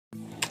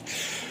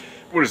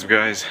What is up,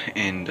 guys?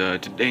 And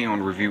today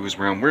on Reviews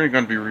Realm, we're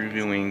going to be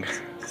reviewing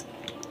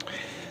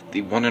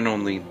the one and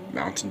only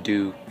Mountain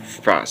Dew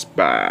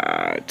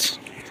Frostbite.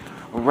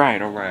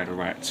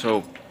 Alright.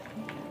 So,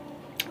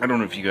 I don't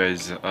know if you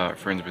guys are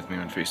friends with me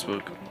on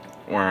Facebook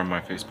or on my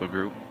Facebook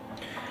group,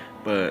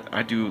 but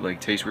I do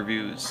like taste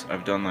reviews.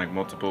 I've done like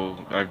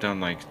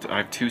I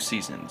have 2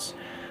 seasons.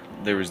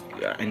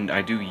 And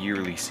I do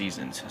yearly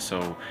seasons,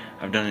 so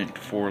I've done it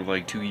for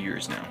like 2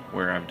 years now,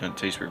 where I've done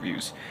taste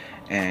reviews.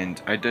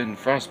 And I did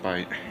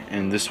Frostbite,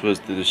 and this was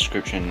the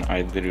description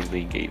I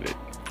literally gave it.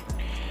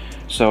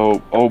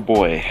 So, oh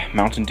boy,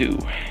 Mountain Dew,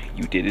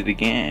 you did it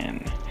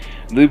again.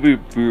 Liberty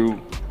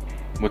Brew,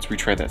 let's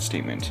retry that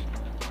statement.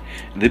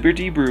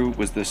 Liberty Brew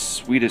was the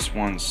sweetest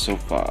one so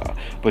far,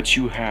 but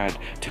you had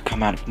to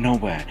come out of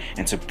nowhere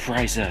and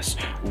surprise us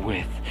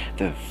with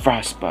the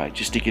Frostbite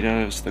just to get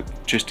us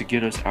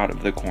out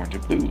of the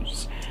quarantine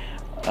blues.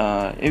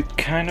 It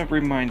kind of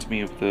reminds me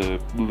of the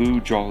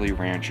Blue Jolly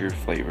Rancher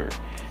flavor,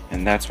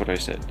 and that's what I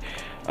said.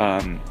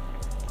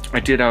 I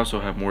did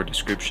also have more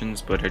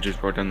descriptions, but I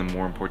just wrote down the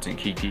more important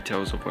key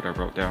details of what I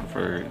wrote down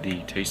for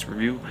the taste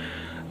review.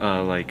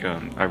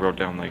 I wrote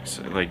down like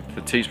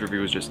the taste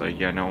review was just like,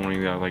 yeah, not only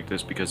do I like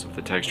this because of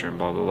the texture and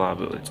blah blah blah,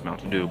 but it's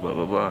Mountain Dew, blah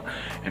blah blah,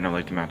 and I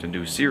like the Mountain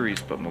Dew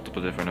series, but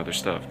multiple different other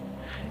stuff.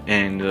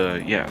 And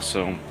yeah,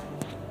 so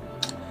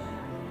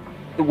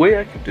the way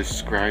I could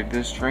describe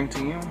this drink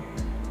to you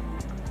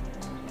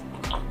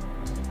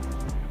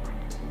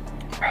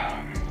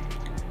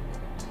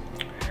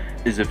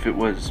is if it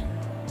was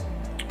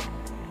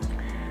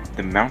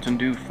the Mountain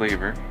Dew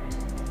flavor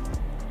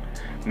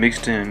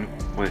mixed in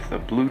with a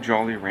Blue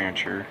Jolly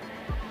Rancher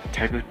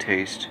type of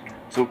taste.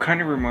 So it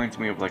kind of reminds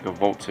me of like a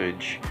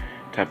Voltage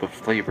type of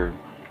flavor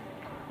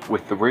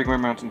with the regular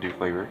Mountain Dew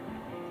flavor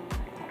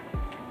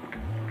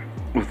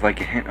with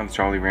like a hint of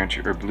Jolly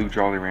Rancher or Blue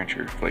Jolly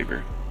Rancher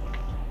flavor.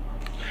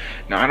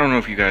 Now I don't know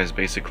if you guys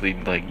basically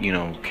like, you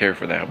know, care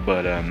for that,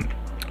 but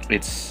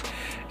it's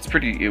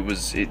pretty.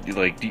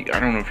 I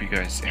don't know if you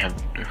guys have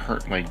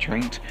heard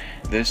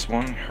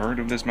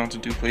of this Mountain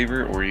Dew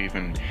flavor, or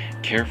even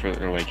care for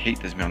or like hate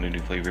this Mountain Dew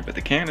flavor, but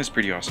the can is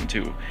pretty awesome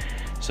too.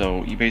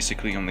 So you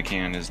basically, on the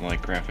can is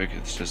like graphic,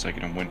 it's just like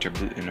in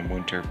a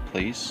winter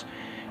place,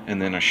 and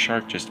then a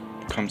shark just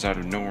comes out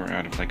of nowhere,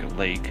 out of like a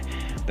lake.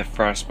 The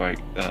Frostbite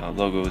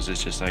logo is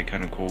just like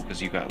kind of cool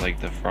because you got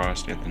like the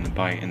frost and then the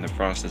bite, and the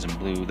frost is in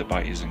blue, the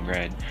bite is in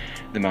red.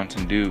 The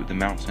mountain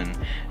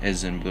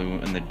is in blue,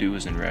 and the dew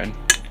is in red.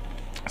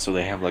 So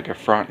they have like a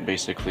front,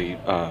 basically,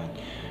 a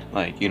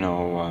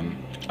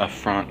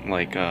front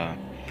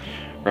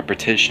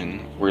repetition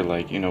where,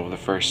 like, you know, the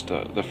first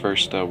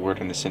word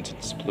in the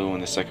sentence is blue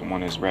and the second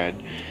one is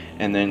red,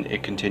 and then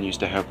it continues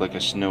to have like a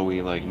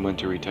snowy, like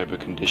wintry type of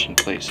condition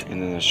place, and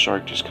then the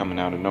shark just coming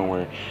out of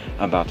nowhere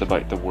about to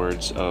bite the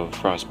words of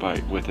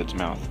Frostbite with its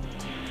mouth.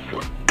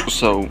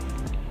 So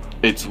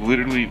it's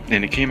literally,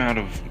 and it came out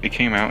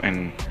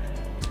in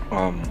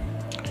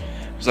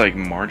it was like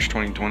March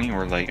 2020,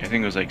 or like I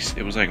think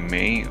it was like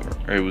May,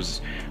 or it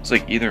was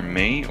like either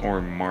May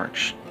or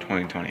March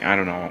 2020. I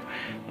don't know.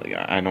 Like,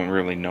 I don't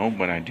really know,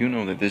 but I do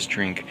know that this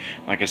drink,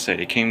 like I said,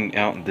 it came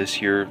out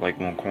this year, like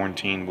when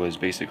quarantine was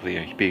basically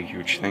a big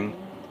huge thing.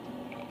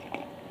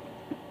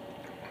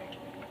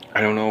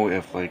 I don't know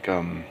if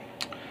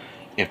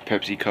if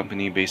Pepsi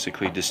Company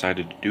basically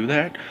decided to do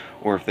that,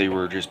 or if they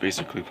were just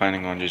basically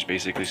planning on just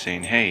basically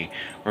saying, hey,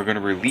 we're going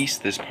to release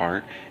this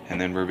part, and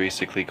then we're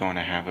basically going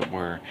to have it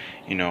where,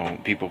 you know,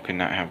 people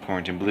cannot have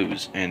quarantine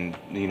blues. And,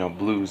 you know,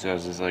 blues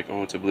as is like,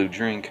 oh, it's a blue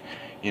drink,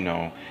 you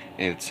know,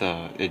 it's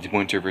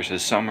winter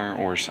versus summer,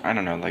 or I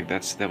don't know, like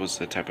that was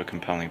the type of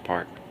compelling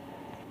part.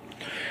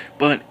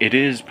 But it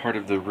is part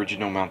of the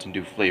original Mountain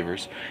Dew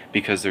flavors,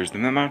 because there's the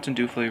Mountain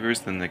Dew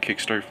flavors, then the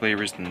Kickstart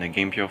flavors, then the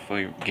Game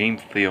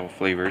Feel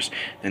flavors,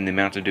 then the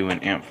Mountain Dew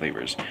and Amp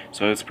flavors.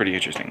 So it's pretty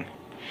interesting.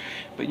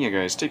 But yeah,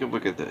 guys, take a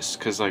look at this,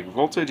 because like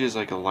Voltage is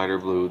like a lighter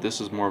blue.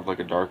 This is more of like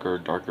a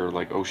darker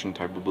like ocean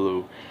type of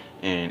blue,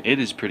 and it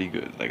is pretty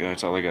good. Like,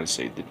 that's all I gotta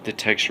say. The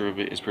texture of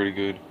it is pretty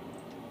good.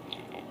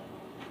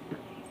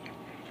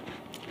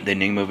 The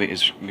name of it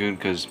is good,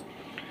 because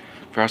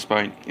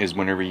Frostbite is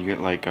whenever you get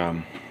like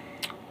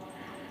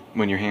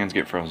when your hands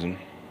get frozen,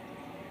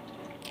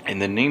 and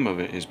the name of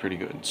it is pretty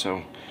good.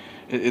 So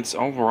it's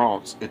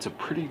overall it's a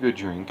pretty good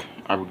drink.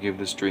 I would give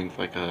this drink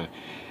like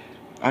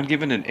I'd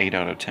give it an 8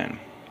 out of 10.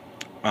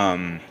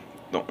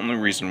 The only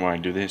reason why I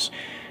do this,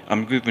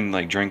 I'm giving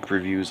like drink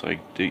reviews, like,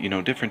 you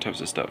know, different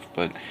types of stuff,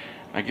 but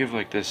I give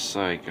like this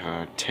like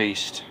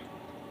taste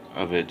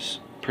of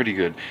it's pretty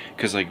good,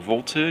 because like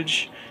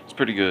Voltage, it's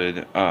pretty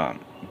good,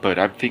 but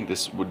I think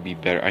this would be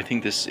better. I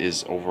think this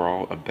is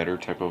overall a better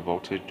type of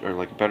Voltage, or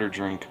like a better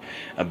drink,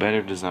 a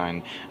better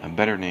design, a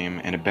better name,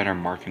 and a better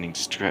marketing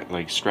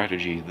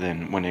strategy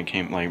than when it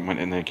came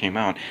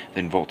out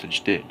than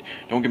Voltage did.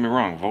 Don't get me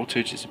wrong,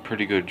 Voltage is a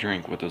pretty good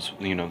drink with those,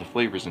 you know, the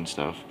flavors and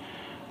stuff,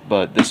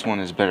 but this one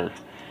is better.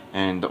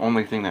 And the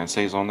only thing that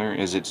says on there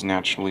is it's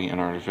naturally and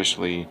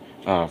artificially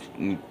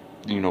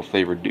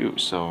flavored dew.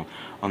 So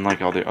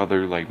unlike all the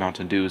other like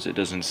Mountain Dews, it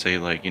doesn't say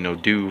like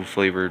dew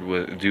flavored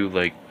with dew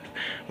like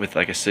with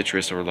like a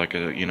citrus or like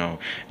a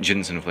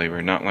ginseng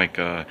flavor, not like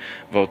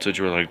voltage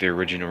or like the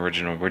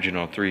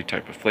original three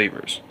type of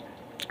flavors.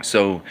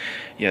 So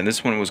yeah,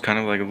 this one was kind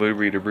of like a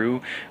Liberty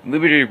Brew.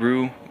 Liberty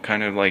Brew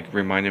kind of like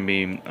reminded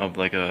me of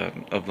like a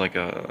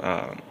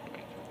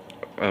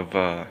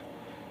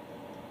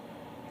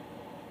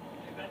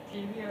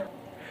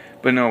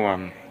but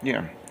no,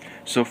 yeah.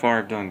 So far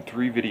I've done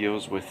 3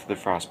 videos with the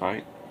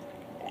Frostbite.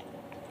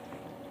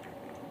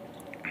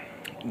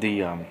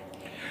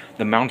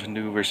 The Mountain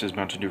Dew versus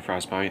Mountain Dew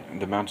Frostbite,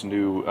 the Mountain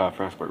Dew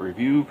Frostbite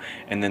review,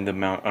 and then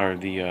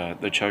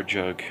the Chug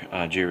Jug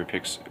Jerry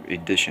Picks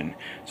edition.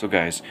 So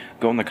guys,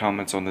 go in the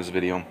comments on this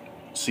video,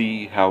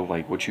 see how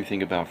what you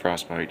think about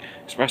Frostbite.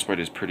 Frostbite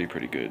is pretty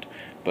good,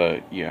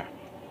 but yeah,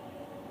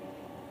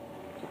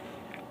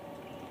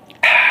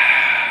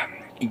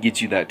 it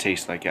gets you that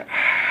taste like a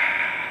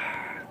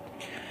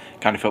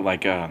kind of felt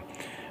like a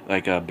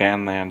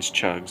Bandlands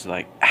chugs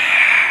like.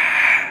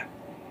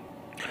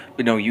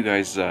 But no, you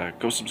guys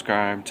go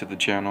subscribe to the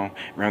channel.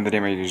 Around the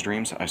Day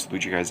Dreams. I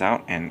salute you guys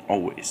out, and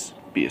always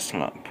be a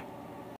slump.